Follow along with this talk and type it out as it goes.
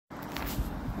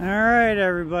Alright,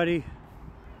 everybody.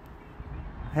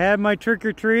 I had my trick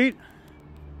or treat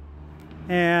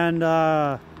and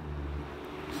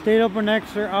stayed up an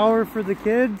extra hour for the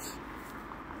kids.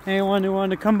 Anyone who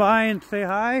wanted to come by and say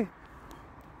hi.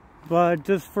 But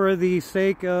just for the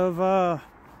sake of,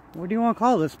 what do you want to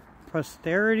call this?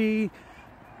 Posterity?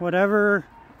 Whatever.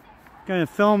 Gonna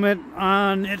film it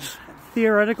on its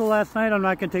theoretical last night. I'm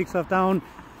not gonna take stuff down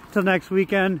till next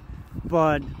weekend.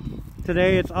 But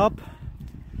today it's up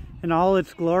in all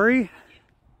its glory.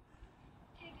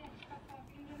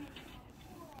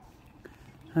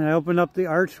 And I opened up the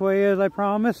archway as I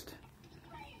promised.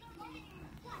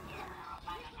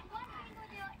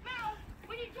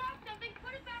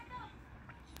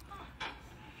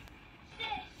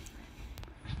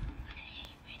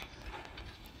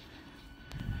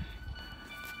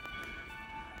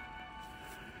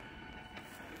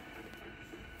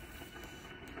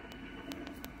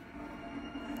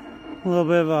 A little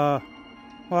bit of a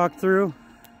walk through.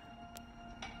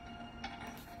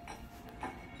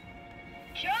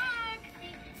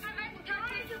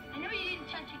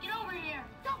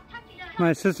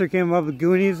 My sister came up with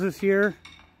Goonies this year,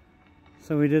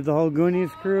 so we did the whole Goonies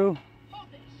crew.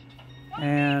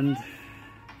 And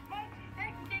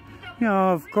you know,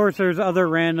 of course there's other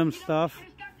random stuff.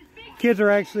 Kids are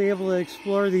actually able to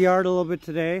explore the yard a little bit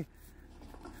today.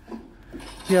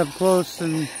 Get up close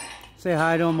and say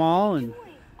hi to them all. And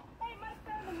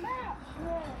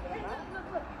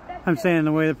I'm saying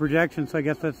the way the projection, so I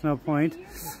guess that's no point.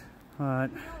 But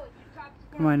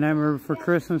my Nightmare Before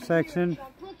Christmas section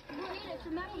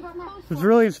was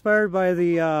really inspired by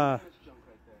the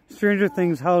Stranger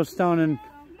Things house down in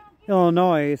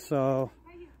Illinois, so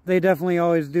they definitely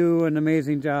always do an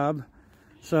amazing job.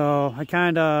 So I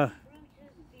kind of,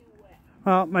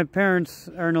 well, my parents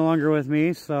are no longer with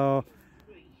me, so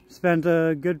spent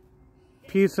a good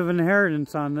piece of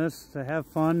inheritance on this to have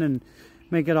fun and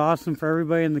make it awesome for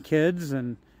everybody and the kids.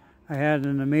 And I had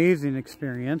an amazing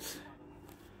experience.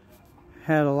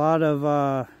 Had a lot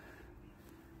of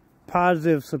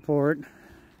positive support.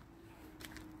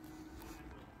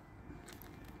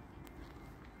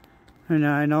 And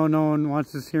I know no one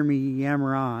wants to hear me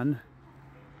yammer on,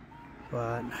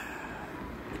 but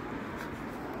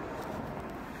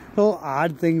little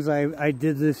odd things I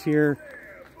did this year.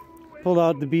 Pulled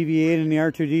out the BB-8 and the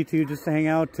R2-D2 just to hang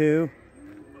out too.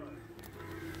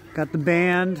 Got the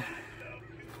band.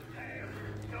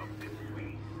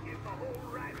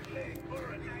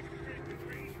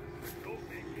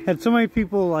 Had so many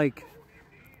people like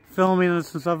filming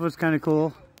this and stuff. It was kind of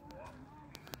cool.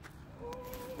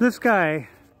 This guy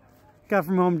got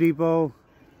from Home Depot.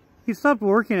 He stopped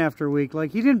working after a week.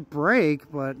 Like, he didn't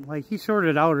break, but like he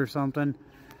shorted out or something.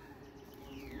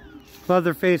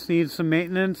 Leatherface needs some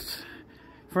maintenance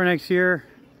for next year.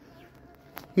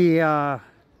 He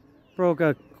broke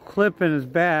a clip in his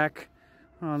back.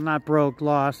 Well, not broke,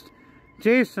 lost.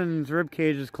 Jason's rib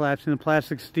cage is collapsing. The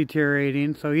plastic's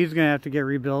deteriorating, so he's gonna have to get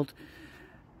rebuilt.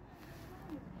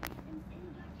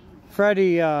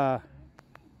 Freddie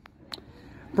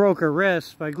broke her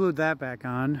wrist, but I glued that back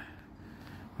on.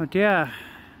 But yeah,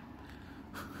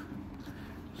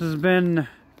 this has been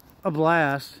a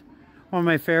blast. One of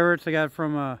my favorites I got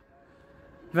from a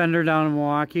vendor down in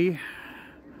Milwaukee.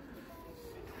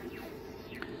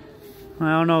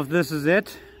 I don't know if this is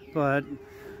it, but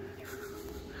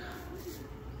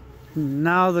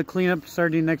now the cleanup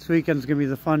starting next weekend is going to be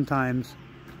the fun times.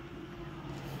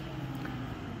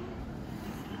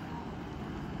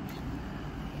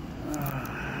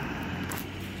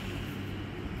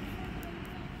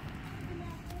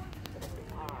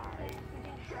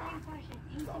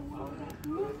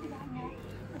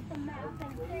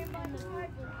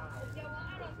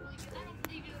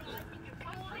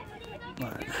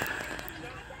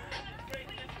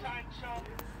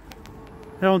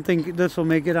 I don't think this will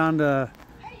make it onto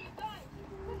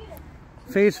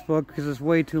Facebook because it's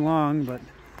way too long, but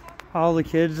all the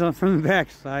kids from the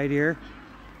back side here.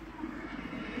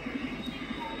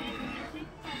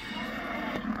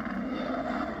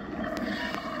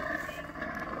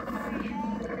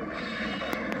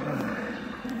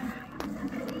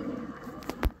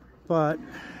 But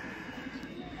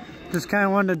just kind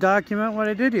of wanted to document what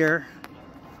I did here.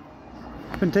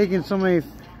 Been taking so many,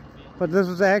 but this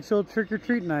was the actual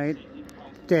trick-or-treat night,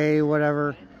 day,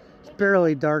 whatever. It's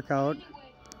barely dark out,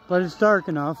 but it's dark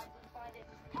enough.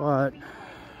 But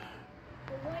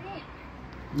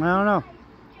I don't know.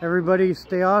 Everybody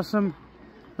stay awesome.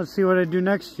 Let's see what I do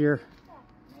next year.